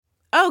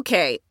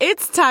Okay,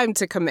 it's time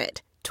to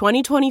commit.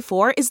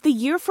 2024 is the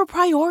year for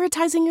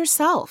prioritizing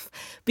yourself.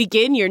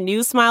 Begin your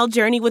new smile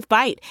journey with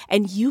Byte,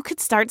 and you could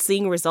start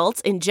seeing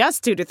results in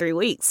just 2 to 3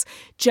 weeks.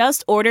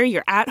 Just order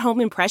your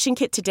at-home impression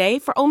kit today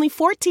for only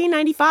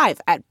 $14.95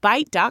 at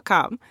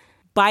Byte.com.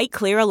 Byte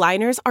Clear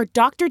aligners are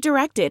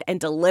doctor-directed and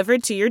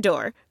delivered to your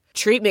door.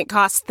 Treatment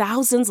costs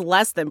thousands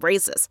less than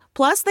braces.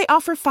 Plus, they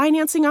offer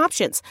financing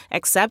options,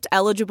 accept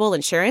eligible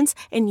insurance,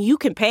 and you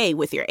can pay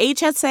with your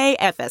HSA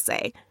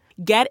FSA.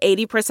 Get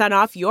 80%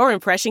 off your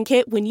impression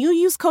kit when you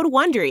use code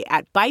WONDERY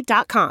at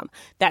Byte.com.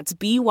 That's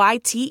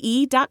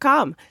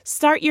BYTE.com.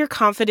 Start your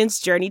confidence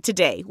journey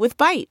today with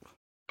Byte.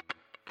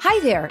 Hi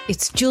there,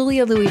 it's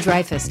Julia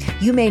Louis-Dreyfus.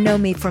 You may know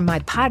me from my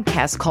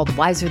podcast called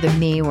Wiser Than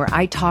Me, where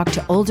I talk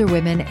to older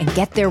women and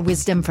get their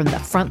wisdom from the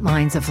front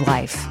lines of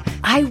life.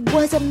 I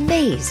was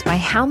amazed by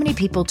how many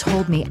people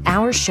told me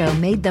our show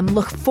made them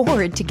look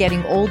forward to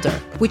getting older,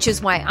 which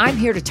is why I'm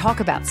here to talk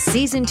about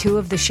season 2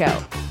 of the show.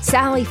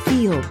 Sally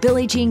Field,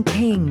 Billie Jean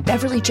King,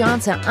 Beverly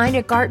Johnson,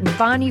 Ina Garten,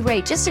 Bonnie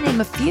Raitt, just to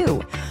name a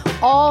few.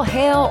 All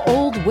hail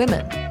old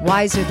women.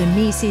 Wiser Than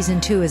Me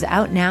season 2 is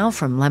out now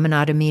from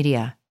Lemonada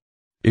Media.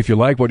 If you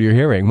like what you're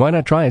hearing, why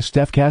not try a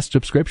StephCast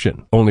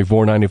subscription? Only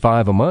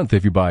 $4.95 a month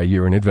if you buy a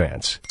year in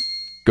advance.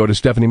 Go to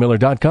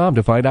StephanieMiller.com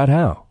to find out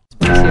how.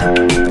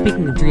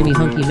 Speaking of dreamy,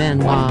 hunky men,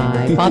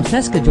 why, Bob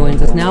Cesca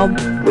joins us now.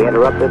 We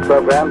interrupt this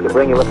program to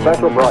bring you a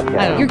special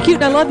broadcast. You're cute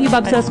and I love you,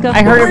 Bob Cesca.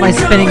 I heard it in my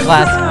spinning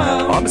class.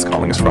 Bob is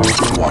calling us from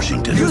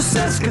Washington. You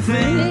Cesca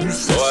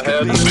things. Go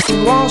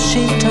ahead.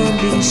 Washington,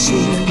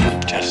 D.C.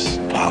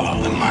 Just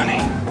follow the money.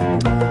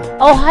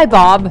 Oh, hi,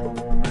 Bob.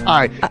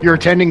 Hi, you're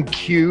attending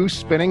Q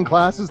spinning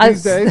classes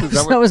these days?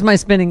 Is that was my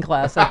spinning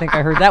class. I think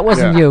I heard. That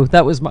wasn't you.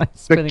 That was my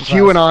spinning class. The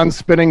QAnon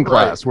spinning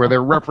class, where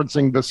they're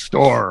referencing the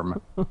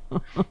storm.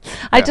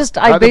 By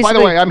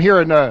the way, I'm here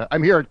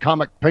at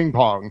Comic Ping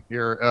Pong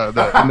here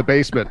in the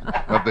basement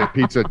of the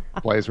pizza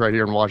place right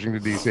here in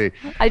Washington D.C.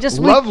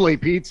 Lovely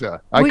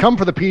pizza. I come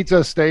for the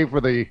pizza, stay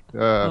for the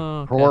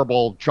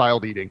horrible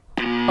child eating.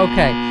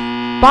 Okay,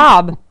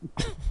 Bob.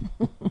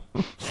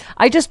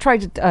 I just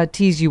tried to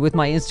tease you with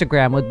my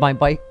Instagram with my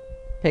bike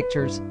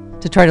pictures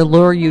to try to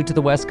lure you to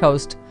the West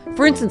Coast.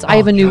 For instance, I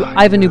have a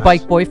new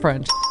bike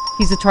boyfriend.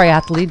 He's a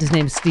triathlete. His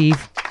name's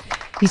Steve.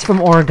 He's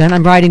from Oregon.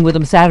 I'm riding with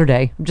him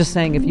Saturday. I'm just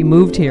saying, if you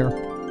moved here.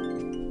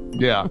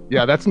 Yeah,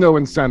 that's no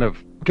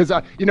incentive. Because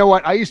you know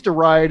what? I used to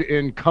ride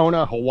in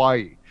Kona,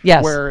 Hawaii,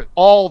 where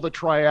all the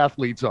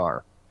triathletes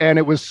are. And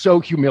it was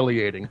so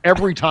humiliating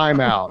every time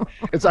out.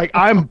 It's like,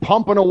 I'm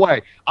pumping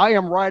away. I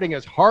am riding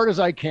as hard as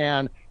I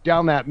can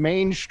down that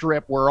main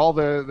strip where all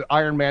the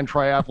Ironman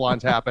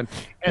triathlons happen.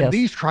 And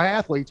these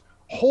triathletes,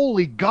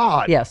 holy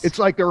God, it's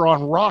like they're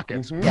on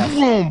rockets.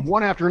 Vroom,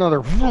 one after another.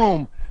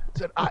 Vroom.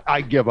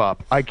 I give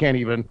up. I can't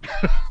even.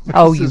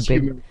 Oh, you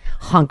big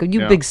hunk.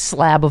 You big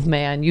slab of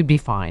man. You'd be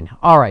fine.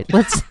 All right,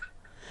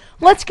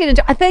 let's get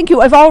into. Thank you.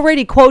 I've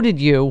already quoted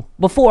you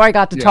before I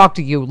got to talk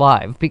to you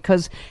live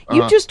because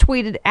you just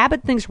tweeted,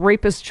 Abbott thinks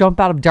rapists jump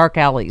out of dark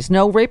alleys.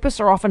 No, rapists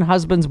are often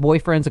husbands,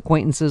 boyfriends,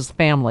 acquaintances,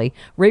 family.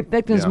 Rape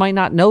victims might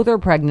not know they're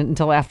pregnant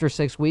until after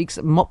 6 weeks.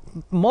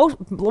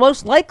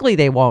 Most likely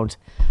they won't.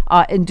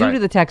 And due to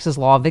the Texas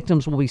law,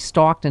 victims will be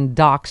stalked and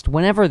doxxed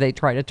whenever they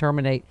try to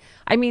terminate.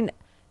 I mean,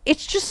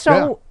 it's just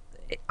so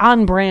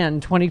on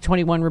brand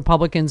 2021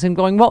 Republicans and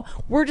going, well,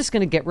 we're just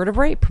going to get rid of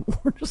rape.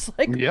 We're just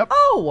like,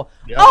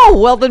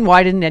 well, then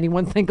why didn't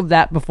anyone think of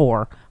that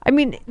before? I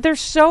mean, they're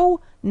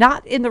so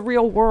not in the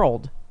real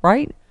world,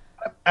 right?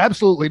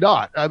 Absolutely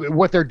not. I mean,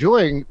 what they're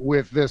doing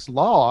with this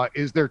law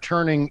is they're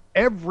turning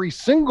every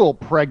single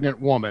pregnant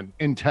woman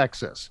in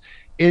Texas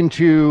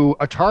into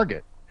a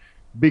target.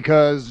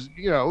 Because,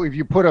 if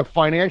you put a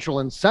financial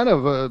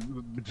incentive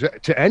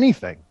to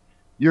anything,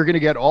 you're going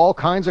to get all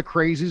kinds of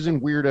crazies and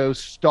weirdos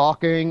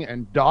stalking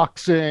and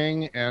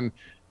doxing and,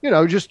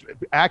 just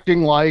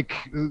acting like,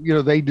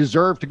 they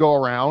deserve to go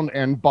around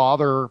and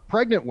bother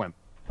pregnant women.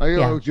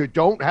 You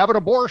don't have an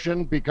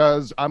abortion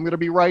because I'm going to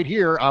be right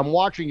here. I'm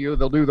watching you.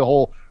 They'll do the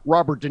whole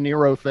Robert De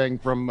Niro thing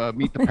from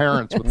Meet the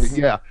Parents.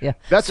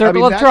 That's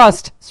Circle of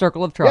Trust.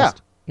 Circle of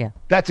Trust. Yeah.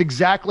 That's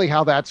exactly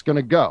how that's going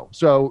to go.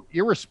 So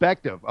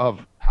irrespective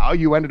of how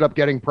you ended up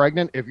getting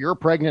pregnant, if you're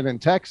pregnant in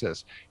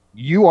Texas,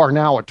 you are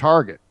now a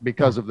target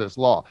because of this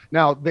law.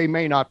 Now, they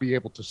may not be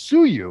able to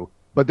sue you,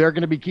 but they're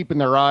going to be keeping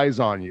their eyes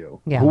on you,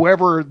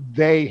 whoever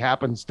they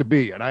happens to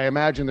be. And I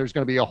imagine there's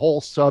going to be a whole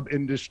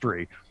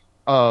sub-industry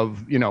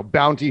of,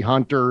 bounty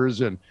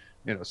hunters and,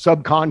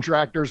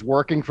 subcontractors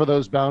working for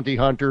those bounty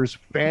hunters,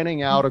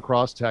 fanning out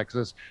across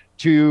Texas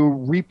to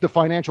reap the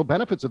financial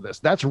benefits of this.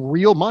 That's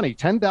real money.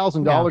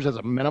 $10,000 as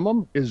a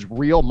minimum is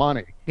real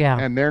money. Yeah.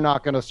 And they're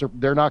not going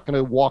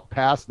to walk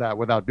past that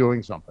without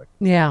doing something.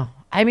 Yeah.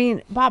 I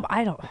mean, Bob,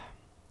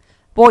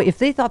 boy, if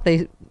they thought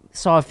they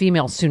saw a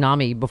female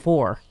tsunami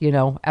before,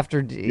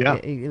 after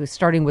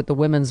starting with the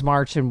Women's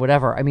March and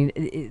whatever. I mean,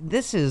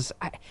 this is,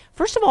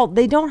 first of all,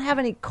 they don't have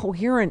any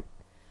coherent,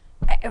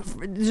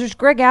 there's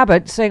Greg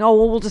Abbott saying, oh,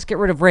 well, we'll just get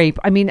rid of rape.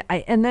 I mean,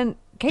 and then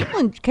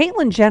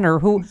Caitlyn Jenner,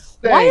 who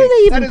Insane. why are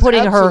they even That is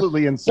putting her?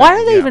 absolutely insane, Why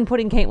are they yeah. even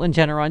putting Caitlyn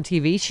Jenner on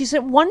TV? She's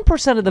at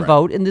 1% of the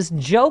vote in this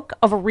joke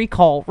of a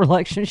recall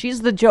election.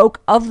 She's the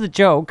joke of the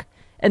joke,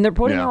 and they're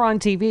putting her on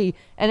TV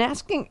and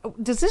asking,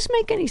 "Does this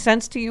make any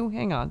sense to you?"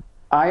 Hang on.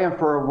 I am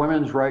for a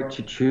women's right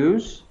to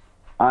choose.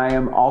 I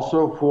am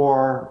also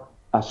for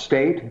a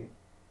state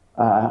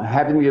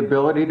having the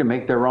ability to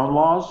make their own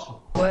laws.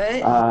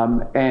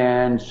 What?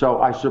 And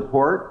so I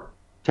support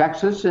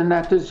Texas in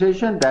that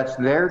decision. That's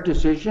their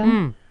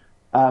decision.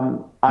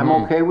 I'm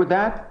okay with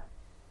that.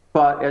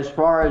 But as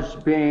far as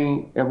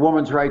being a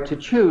woman's right to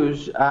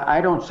choose,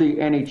 I don't see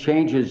any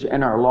changes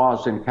in our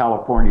laws in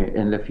California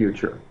in the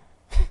future.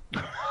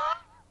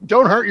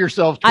 Don't hurt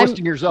yourself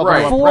twisting yourself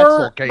I'm into a pretzel,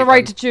 for Caitlin. the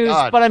right to choose,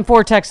 God. but I'm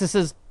for Texas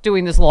is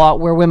doing this law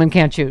where women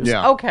can't choose.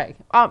 Yeah. Okay.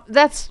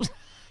 That's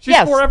She's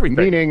for everything.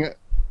 Meaning,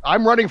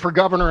 I'm running for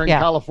governor in Yeah.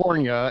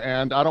 California,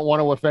 and I don't want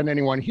to offend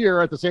anyone here.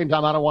 At the same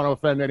time, I don't want to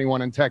offend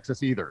anyone in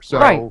Texas either. So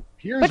Right.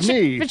 here's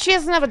me. But she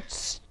doesn't have a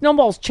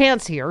snowball's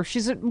chance here.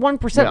 She's at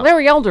 1%. Yeah.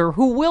 Larry Elder,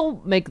 who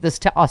will make this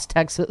to us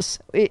Texas,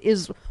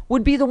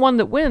 would be the one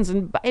that wins.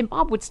 And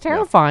Bob, what's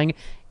terrifying,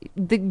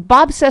 the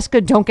Bob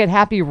Seska don't get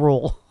happy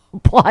rule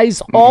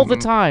applies all the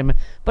time.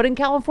 But in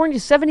California,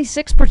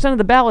 76% of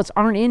the ballots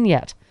aren't in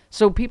yet.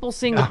 So people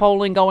seeing the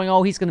polling going,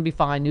 oh, he's going to be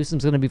fine.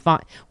 Newsom's going to be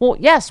fine. Well,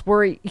 yes,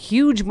 we're a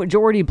huge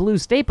majority blue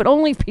state, but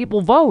only if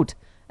people vote.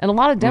 And a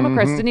lot of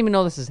Democrats didn't even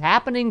know this is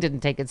happening, didn't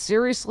take it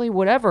seriously,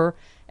 whatever.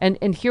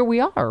 And here we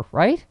are,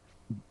 right?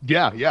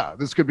 Yeah.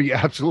 This could be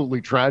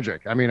absolutely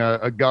tragic. I mean,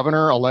 a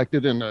governor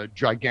elected in a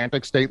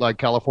gigantic state like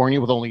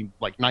California with only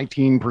like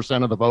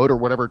 19% of the vote or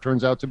whatever it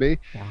turns out to be.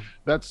 Yeah.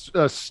 That's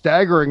a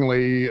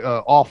staggeringly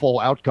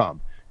awful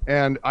outcome.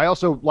 And I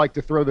also like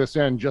to throw this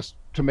in just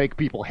to make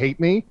people hate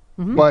me.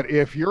 But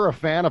if you're a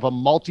fan of a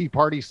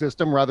multi-party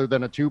system rather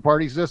than a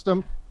two-party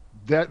system,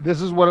 this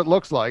is what it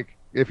looks like.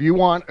 If you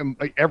want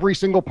every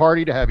single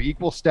party to have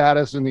equal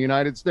status in the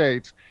United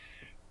States,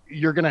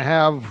 you're going to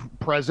have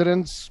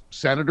presidents,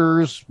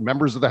 senators,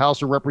 members of the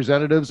House of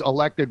Representatives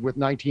elected with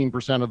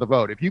 19% of the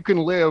vote. If you can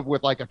live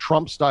with like a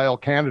Trump-style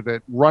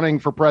candidate running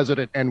for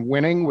president and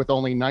winning with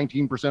only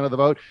 19% of the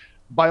vote,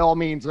 by all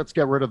means, let's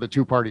get rid of the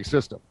two-party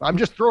system. I'm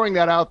just throwing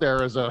that out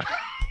there as a,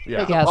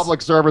 as a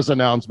public service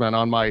announcement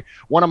on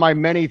one of my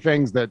many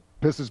things that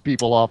pisses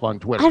people off on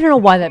Twitter. I don't know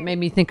why that made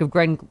me think of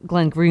Glenn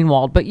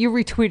Greenwald, but you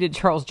retweeted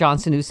Charles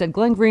Johnson, who said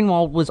Glenn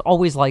Greenwald was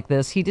always like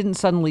this. He didn't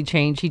suddenly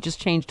change. He just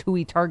changed who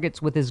he targets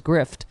with his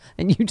grift.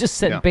 And you just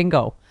said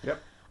bingo. Yep.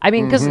 I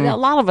mean, because a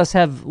lot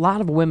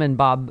of women,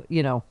 Bob,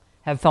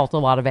 have felt a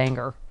lot of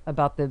anger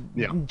about the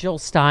Jill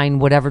Stein,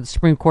 whatever, the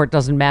Supreme Court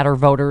doesn't matter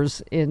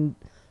voters in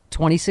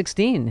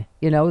 2016.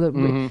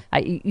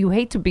 You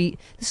hate to be.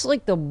 This is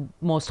like the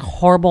most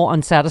horrible,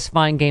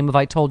 unsatisfying game of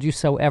I told you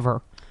so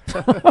ever.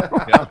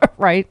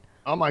 Right?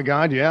 Oh my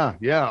God, yeah.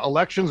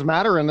 Elections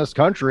matter in this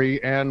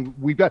country, and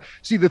we've got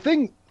the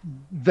thing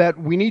that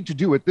we need to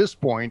do at this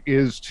point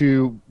is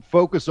to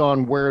focus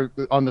on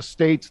on the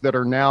states that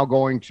are now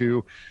going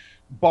to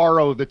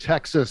borrow the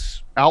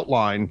Texas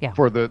outline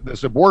for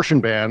this abortion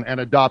ban and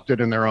adopt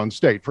it in their own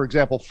state. For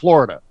example,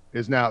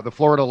 the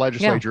Florida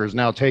legislature is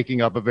now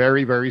taking up a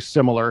very, very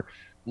similar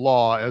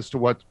law as to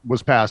what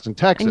was passed in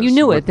Texas. And you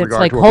knew it. It's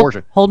like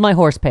hold my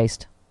horse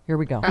paste. Here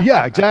we go.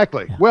 Yeah,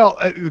 exactly. Yeah. Well,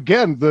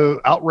 again, the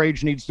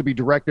outrage needs to be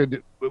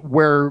directed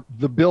where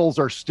the bills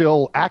are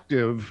still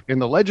active in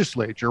the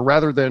legislature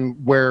rather than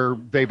where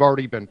they've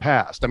already been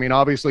passed. I mean,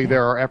 obviously,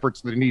 there are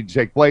efforts that need to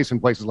take place in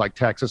places like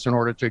Texas in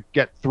order to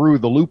get through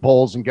the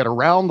loopholes and get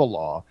around the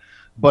law.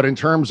 But in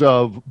terms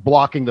of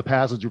blocking the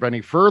passage of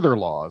any further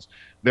laws,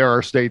 there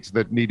are states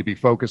that need to be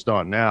focused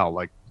on now,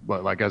 like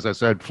as I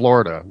said,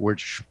 Florida,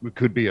 which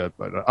could be an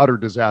utter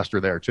disaster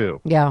there,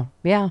 too. Yeah.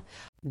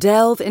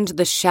 Delve into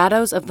the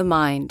shadows of the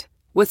mind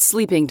with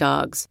Sleeping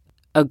Dogs,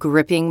 a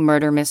gripping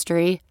murder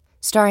mystery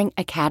starring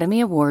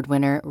Academy Award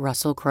winner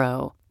Russell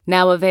Crowe.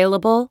 Now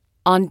available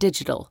on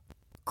digital.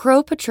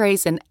 Crowe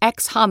portrays an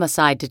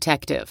ex-homicide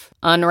detective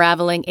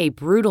unraveling a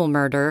brutal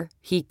murder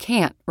he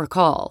can't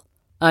recall.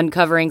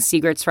 Uncovering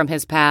secrets from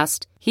his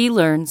past, he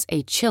learns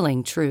a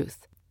chilling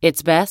truth.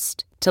 It's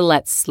best to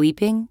let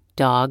sleeping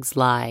dogs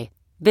lie.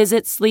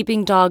 Visit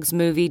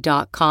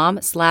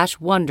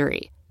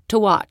sleepingdogsmovie.com/Wondery to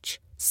watch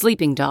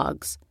Sleeping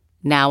Dogs,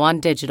 now on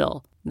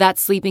digital.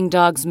 That's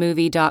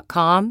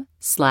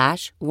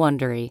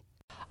sleepingdogsmovie.com/Wondery.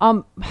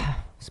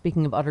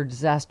 Speaking of utter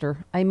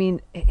disaster, I mean,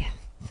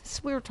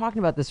 we were talking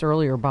about this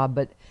earlier, Bob,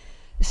 but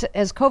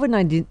as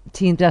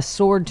COVID-19 deaths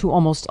soared to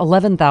almost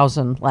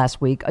 11,000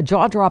 last week, a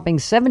jaw-dropping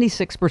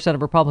 76%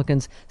 of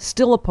Republicans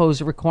still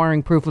oppose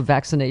requiring proof of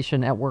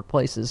vaccination at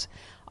workplaces.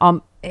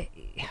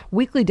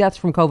 Weekly deaths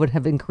from COVID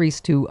have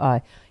increased to,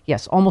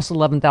 almost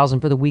 11,000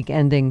 for the week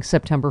ending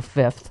September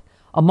 5th.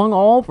 Among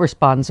all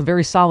respondents, a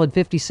very solid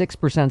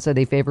 56% said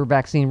they favor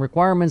vaccine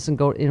requirements and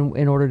go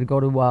in order to go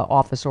to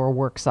office or a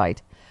work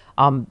site.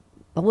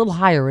 A little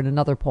higher in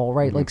another poll,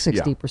 right? Like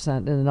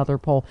 60% in another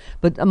poll.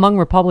 But among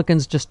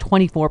Republicans, just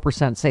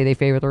 24% say they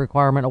favor the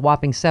requirement. A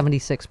whopping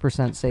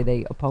 76% say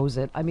they oppose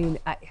it. I mean,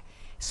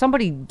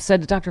 somebody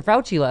said to Dr.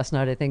 Fauci last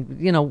night, I think,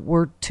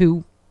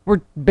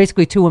 we're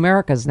basically two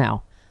Americas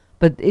now.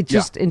 But it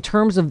just, in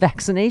terms of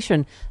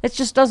vaccination, it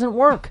just doesn't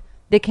work.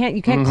 You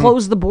can't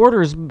close the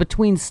borders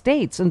between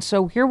states. And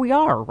so here we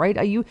are,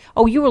 right? You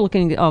were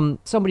looking,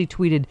 somebody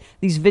tweeted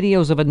these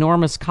videos of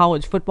enormous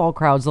college football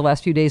crowds the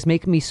last few days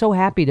making me so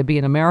happy to be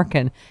an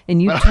American. And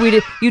you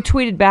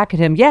tweeted back at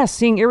him, yes,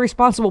 seeing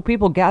irresponsible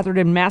people gathered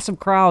in massive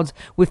crowds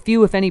with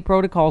few, if any,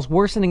 protocols,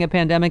 worsening a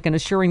pandemic and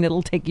assuring that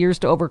it'll take years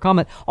to overcome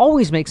it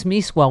always makes me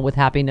swell with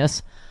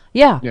happiness.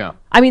 Yeah.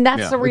 I mean,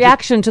 that's the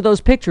reaction to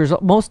those pictures.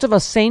 Most of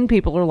us sane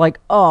people are like,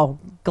 oh,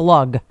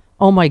 glug.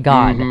 Oh, my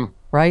God.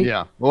 Right?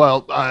 Yeah.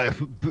 Well,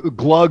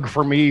 glug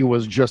for me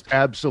was just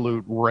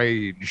absolute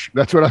rage.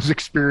 That's what I was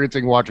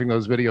experiencing watching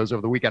those videos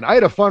over the weekend. I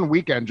had a fun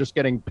weekend just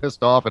getting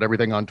pissed off at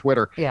everything on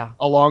Twitter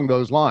along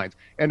those lines.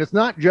 And it's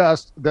not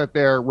just that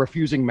they're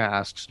refusing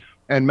masks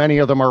and many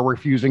of them are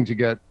refusing to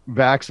get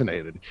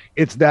vaccinated.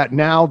 It's that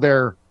now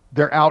they're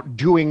out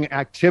doing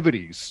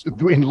activities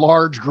in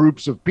large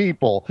groups of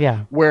people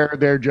where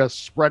they're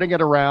just spreading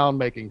it around,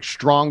 making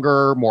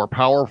stronger, more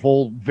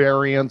powerful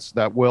variants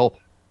that will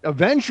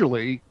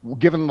eventually,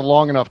 given the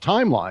long enough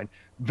timeline,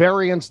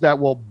 variants that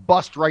will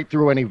bust right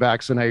through any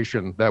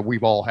vaccination that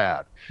we've all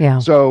had. Yeah.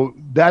 So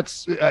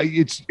that's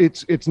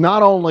it's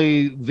not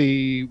only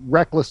the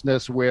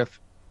recklessness with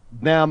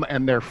them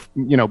and their,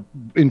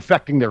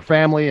 infecting their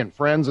family and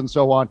friends and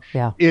so on.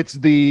 Yeah. It's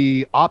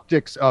the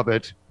optics of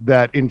it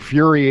that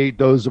infuriate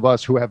those of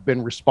us who have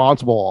been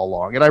responsible all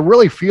along. And I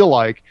really feel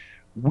like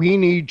we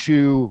need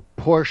to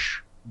push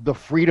the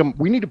freedom.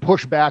 We need to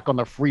push back on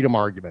the freedom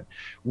argument.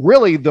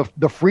 Really, the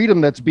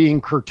freedom that's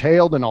being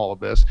curtailed in all of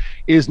this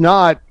is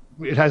not,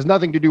 it has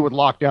nothing to do with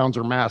lockdowns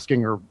or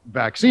masking or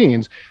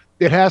vaccines.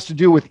 It has to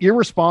do with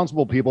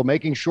irresponsible people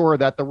making sure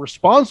that the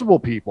responsible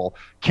people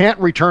can't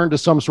return to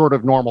some sort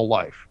of normal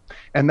life.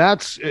 And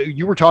that's,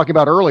 you were talking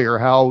about earlier,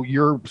 how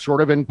you're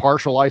sort of in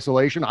partial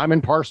isolation. I'm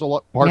in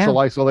partial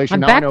isolation.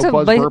 Now I know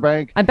Buzz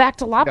Burbank. I'm back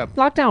to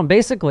lockdown,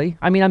 basically.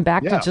 I mean, I'm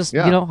back to just,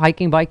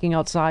 hiking, biking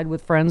outside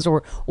with friends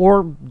or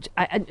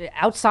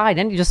outside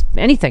and just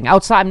anything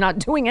outside. I'm not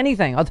doing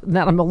anything other than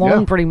that. I'm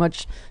alone pretty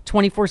much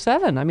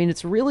 24/7. I mean,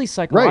 it's really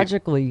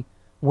psychologically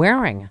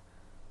wearing.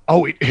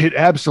 Oh, it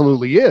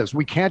absolutely is.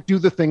 We can't do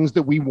the things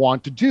that we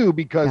want to do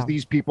because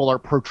these people are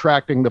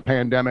protracting the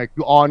pandemic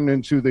on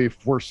into the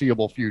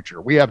foreseeable future.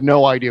 We have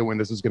no idea when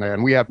this is going to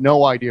end. We have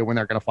no idea when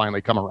they're going to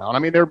finally come around. I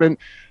mean, there have been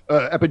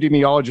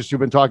epidemiologists who've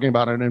been talking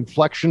about an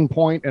inflection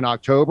point in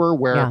October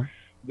where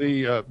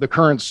the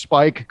current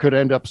spike could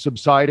end up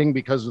subsiding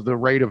because of the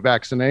rate of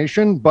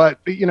vaccination. But,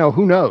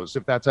 who knows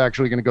if that's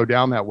actually going to go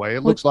down that way.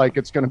 It looks like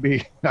it's going to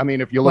be, I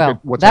mean, if you look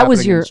at what's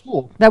happening in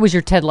school. That was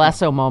your Ted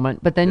Lasso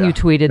moment. But then you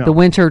tweeted the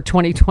winter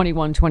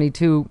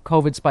 2021-22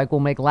 COVID spike will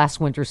make last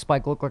winter's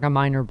spike look like a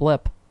minor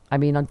blip. I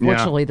mean,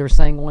 unfortunately, they're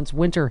saying once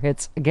winter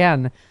hits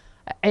again,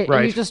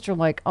 and you just are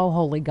like, oh,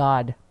 holy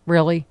God.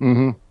 Really?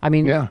 Mm-hmm. I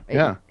mean,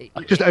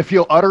 I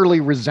feel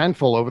utterly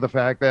resentful over the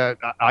fact that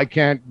I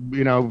can't,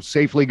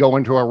 safely go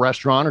into a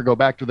restaurant or go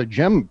back to the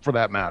gym for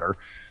that matter,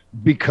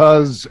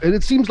 because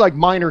it seems like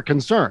minor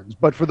concerns.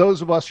 But for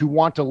those of us who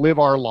want to live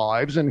our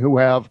lives and who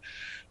have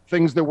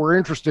things that we're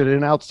interested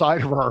in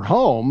outside of our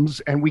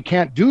homes and we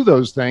can't do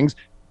those things,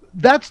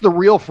 that's the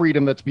real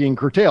freedom that's being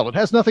curtailed. It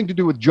has nothing to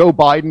do with Joe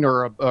Biden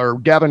or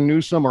Gavin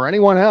Newsom or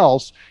anyone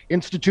else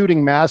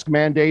instituting mask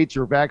mandates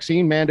or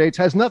vaccine mandates.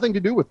 Has nothing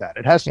to do with that.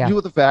 It has to do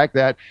with the fact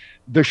that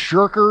the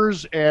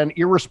shirkers and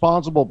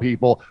irresponsible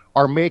people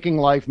are making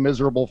life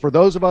miserable for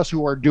those of us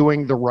who are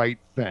doing the right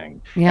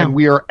thing. Yeah. And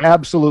we are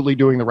absolutely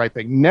doing the right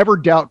thing. Never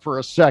doubt for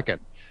a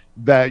second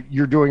that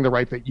you're doing the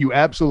right thing. You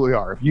absolutely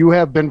are. If you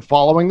have been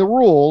following the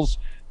rules,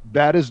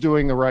 that is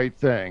doing the right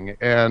thing.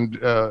 And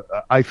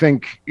I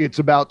think it's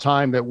about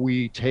time that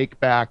we take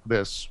back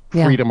this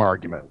freedom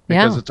argument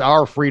because it's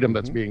our freedom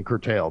that's being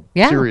curtailed.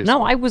 Yeah. Seriously.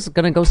 No, I was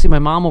going to go see my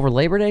mom over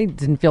Labor Day.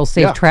 Didn't feel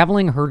safe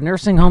traveling. Her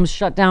nursing home's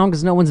shut down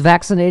because no one's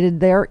vaccinated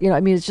there. I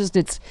mean, it's just,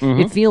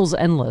 it feels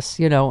endless,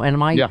 and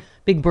my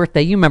big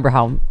birthday, you remember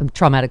how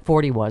traumatic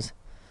 40 was,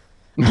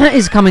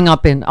 is coming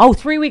up in,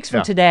 3 weeks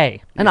from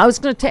today. And I was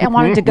going to I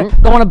wanted to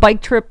go on a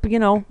bike trip,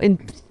 in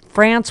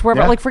France,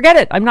 wherever, like, forget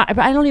it. I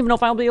don't even know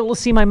if I'll be able to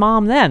see my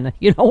mom then,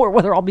 or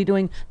whether I'll be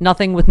doing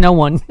nothing with no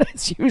one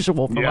as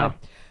usual for my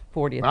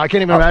 40th. I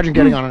can't even imagine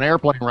getting on an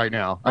airplane right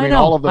now. I mean,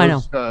 all of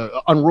those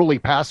unruly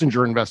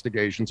passenger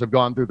investigations have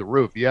gone through the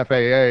roof. The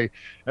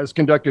FAA has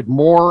conducted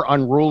more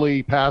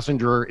unruly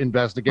passenger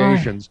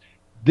investigations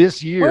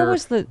this year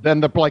than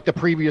the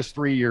previous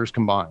 3 years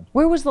combined.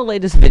 Where was the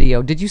latest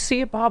video? Did you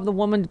see it, Bob? The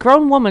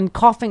grown woman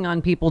coughing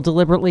on people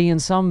deliberately in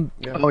some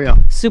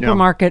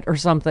supermarket or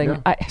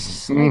something.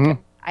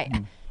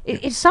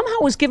 It somehow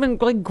was given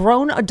like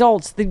grown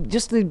adults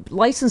the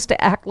license to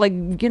act like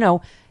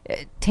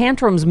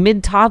tantrums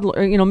mid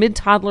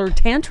toddler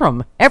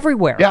tantrum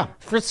everywhere. Yeah,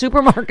 for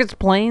supermarkets,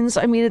 planes.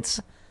 I mean,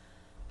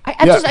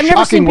 I've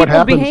never seen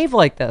people behave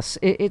like this.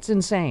 It's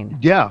insane.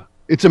 Yeah.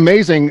 it's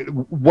amazing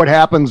what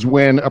happens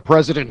when a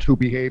president who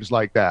behaves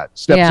like that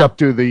steps up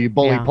to the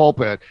bully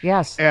pulpit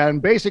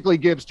and basically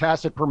gives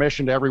tacit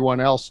permission to everyone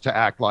else to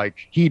act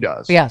like he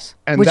does. Yes.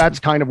 And that's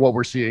kind of what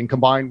we're seeing,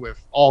 combined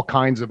with all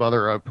kinds of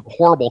other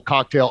horrible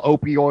cocktail.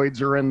 Opioids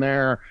are in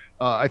there.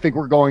 I think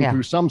we're going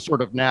through some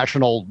sort of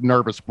national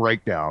nervous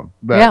breakdown.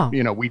 That,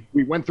 you know, we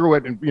went through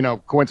it, and, you know,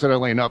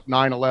 coincidentally enough,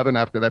 9/11,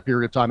 after that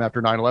period of time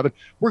after 9/11,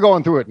 we're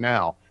going through it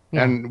now.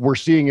 Yeah. And we're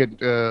seeing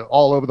it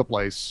all over the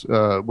place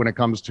when it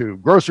comes to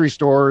grocery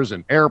stores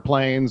and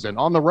airplanes and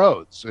on the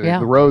roads. The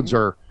roads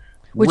are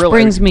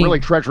really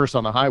treacherous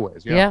on the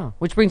highways. Yeah,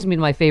 which brings me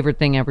to my favorite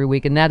thing every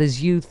week, and that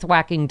is you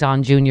thwacking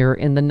Don Jr.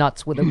 in the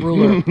nuts with a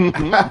ruler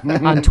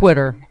on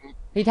Twitter.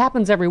 It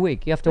happens every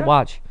week. You have to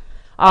watch.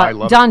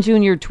 Don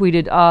Jr.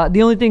 tweeted,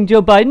 the only thing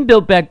Joe Biden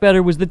built back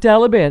better was the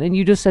Taliban. And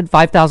you just said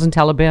 5,000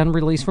 Taliban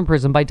released from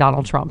prison by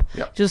Donald Trump.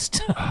 Yep.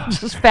 Just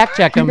fact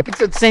check him.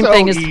 Same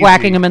thing as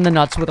whacking him in the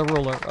nuts with a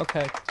ruler.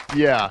 Okay.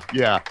 Yeah.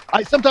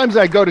 Sometimes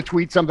I go to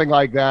tweet something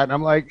like that, and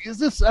I'm like,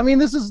 this is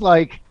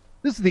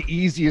the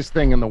easiest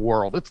thing in the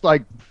world. It's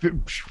like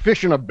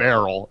fish in a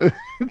barrel.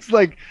 It's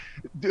like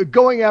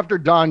going after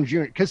Don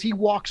Jr. because he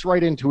walks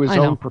right into his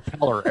own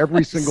propeller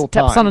every single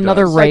time. Steps on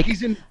another rake. Like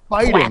he's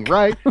inviting,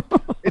 right?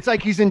 It's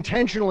like he's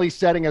intentionally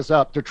setting us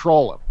up to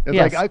troll him.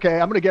 It's like, okay,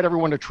 I'm going to get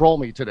everyone to troll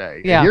me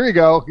today. Yeah. Here you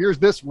go. Here's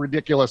this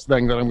ridiculous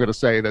thing that I'm going to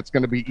say that's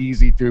going to be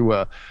easy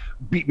to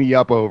beat me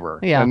up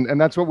over. Yeah.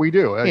 And that's what we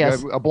do,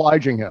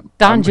 obliging him.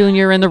 Don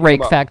Jr. in the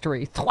rake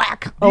factory.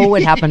 Thwack. Oh,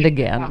 it happened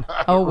again.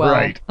 Oh, well.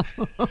 Right.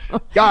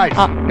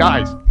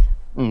 Guys.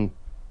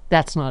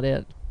 That's not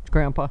it,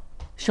 Grandpa.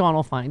 Sean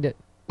will find it.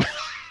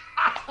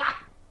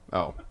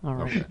 Oh. All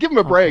right. Give him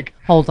a break.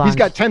 Hold on. He's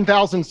got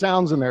 10,000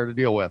 sounds in there to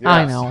deal with. Yes.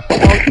 I know.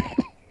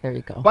 There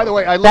you go. By the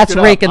way, I looked That's it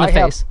up. rake in the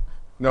face.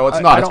 No, it's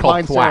not. It's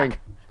called thwack.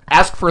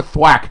 Ask for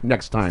thwack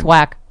next time.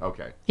 Thwack.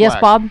 Okay. Yes,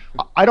 Bob?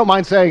 I don't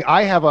mind saying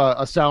I have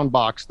a sound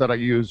box that I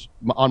use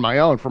on my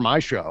own for my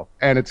show,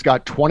 and it's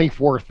got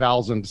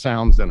 24,000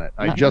 sounds in it.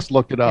 I just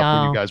looked it up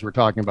when you guys were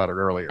talking about it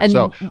earlier. And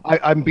so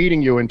I'm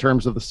beating you in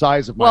terms of the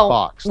size of my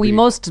box. We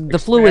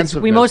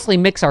mostly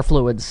mix our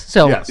fluids.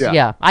 So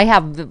I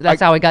have,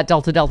 that's how I got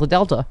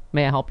Delta.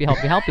 May I help you?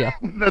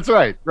 That's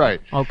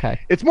right. Okay.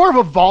 It's more of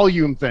a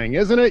volume thing,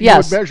 isn't it?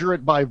 Yes. You would measure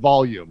it by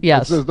volume.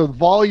 Yes. The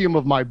volume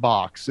of my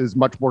box is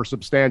much more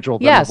substantial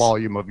than the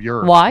volume of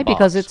your Why? box.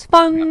 Because it's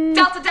fun.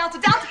 Delta, can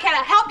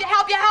I help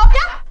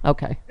you?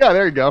 Okay. Yeah,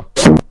 there you go.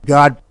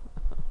 God.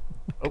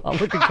 Oh,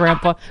 look at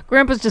Grandpa.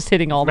 Grandpa's just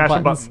hitting all the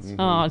buttons.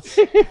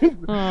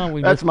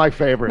 That's my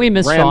favorite. We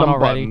missed Random Sean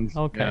already. Buttons.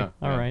 Okay.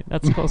 All right.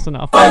 That's close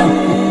enough.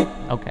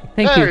 Okay.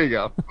 Thank you. There you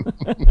go.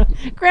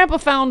 Grandpa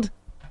found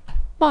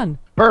fun.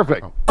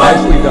 Perfect.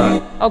 Nicely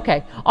done.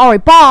 Okay. All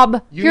right,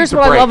 Bob. Here's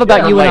what I love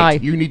about you and I.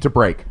 You need to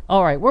break.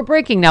 All right, we're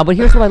breaking now, but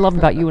here's what I love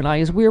about you and I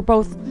is we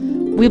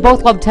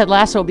both love Ted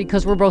Lasso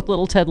because we're both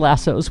little Ted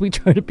Lassos. We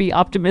try to be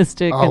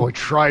optimistic. Oh, we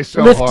try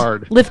so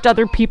hard. Lift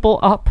other people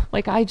up.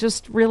 Like I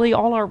just really,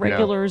 all our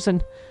regulars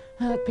and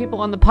people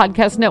on the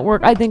podcast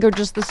network, I think are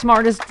just the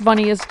smartest,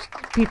 funniest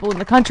people in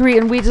the country.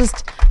 And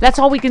that's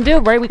all we can do,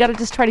 right? We got to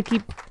just try to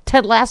keep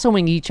Ted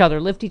Lassoing each other,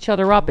 lift each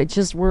other up. It's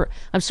just,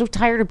 I'm so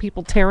tired of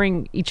people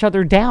tearing each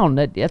other down.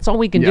 That's all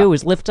we can do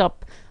is lift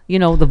up,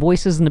 the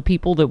voices and the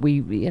people that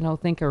we,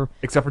 think are.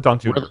 Except for Don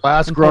Jr. We're the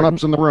last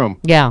grown-ups in the room.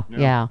 Yeah.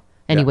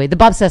 Anyway, the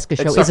Bob Cesca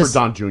show except for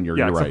Don Jr.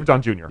 Yeah, except for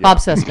Don Jr. Bob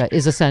Cesca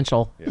is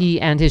essential.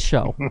 He and his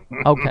show.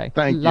 Okay.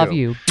 Thank you. Love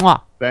you.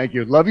 Mwah. Thank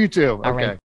you. Love you too. All right.